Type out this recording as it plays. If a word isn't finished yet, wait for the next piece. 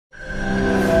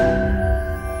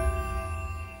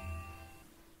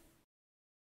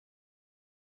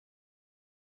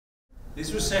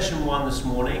This was session 1 this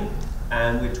morning,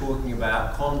 and we're talking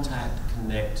about contact,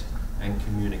 connect, and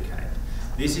communicate.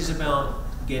 This is about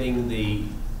getting the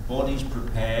bodies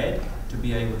prepared to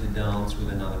be able to dance with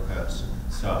another person.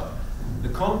 So, the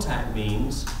contact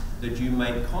means that you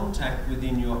make contact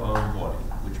within your own body,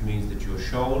 which means that your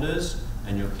shoulders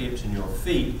and your hips and your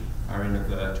feet are in a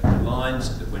vertical line,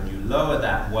 so that when you lower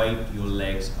that weight, your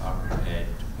legs are prepared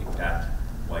to pick that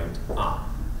weight up.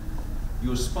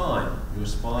 Your spine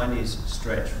is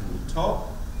stretched from the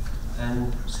top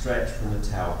and stretched from the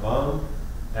tailbone.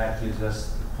 That gives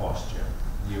us the posture.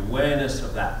 The awareness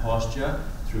of that posture,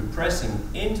 through pressing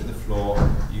into the floor,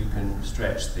 you can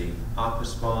stretch the upper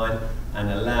spine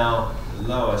and allow the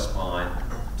lower spine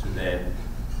to then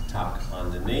tuck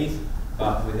underneath,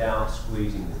 but without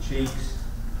squeezing the cheeks,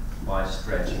 by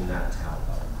stretching that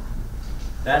tailbone.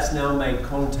 That's now made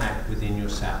contact within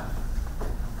yourself.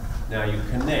 Now you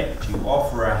connect, you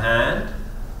offer a hand,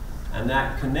 and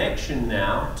that connection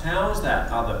now tells that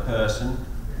other person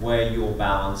where your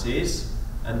balance is,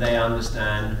 and they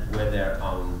understand where their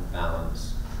own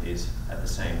balance is at the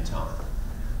same time.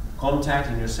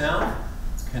 Contacting yourself,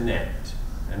 connect.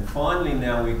 And finally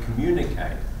now we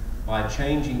communicate by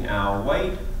changing our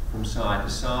weight from side to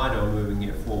side or moving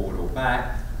it forward or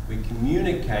back. We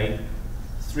communicate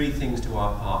 3 things to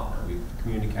our partner. We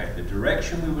communicate the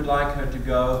direction we would like her to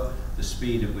go, the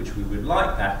speed at which we would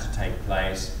like that to take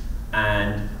place,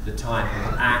 and the type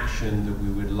of action that we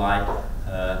would like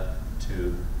her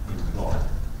to employ.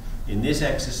 In this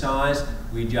exercise,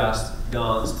 we just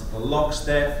danced a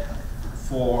lockstep,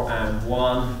 4 and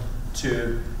 1,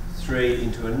 2, 3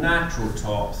 into a natural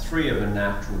top, 3 of a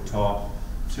natural top,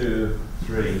 2,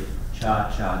 3,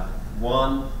 cha-cha,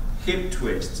 1, hip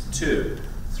twist, 2,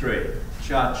 3,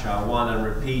 cha-cha, 1, and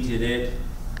repeated it,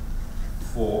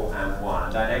 4 and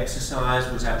 1. That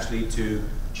exercise was actually to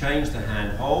change the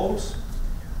hand holds.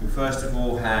 We first of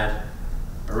all had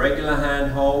a regular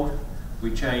hand hold,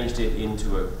 we changed it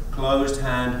into a closed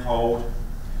hand hold,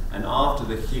 and after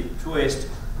the hip twist,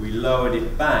 we lowered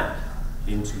it back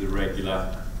into the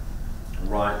regular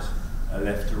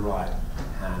left to right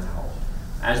hand hold.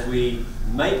 As we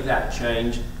make that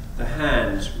change, the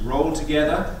hands roll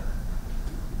together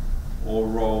or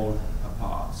roll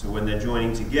apart. So when they're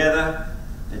joining together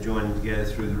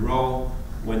through the roll.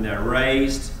 When they're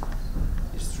raised,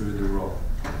 it's through the roll.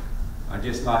 I'd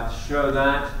just like to show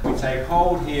that. We take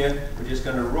hold here, we're just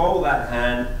going to roll that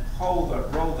hand,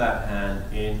 roll that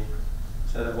hand in,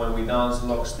 so that when we dance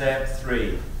lockstep,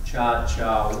 3,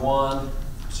 cha-cha, 1,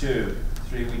 2,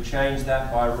 3. We change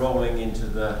that by rolling into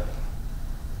the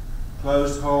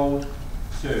closed hold,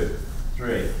 2,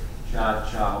 3,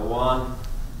 cha-cha, 1,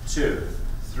 2,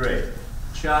 3,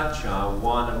 cha-cha,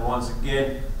 1, and once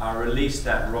again, I release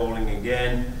that rolling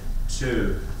again,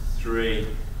 2, 3,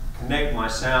 connect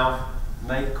myself,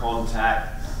 make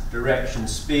contact, direction,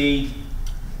 speed,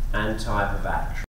 and type of action.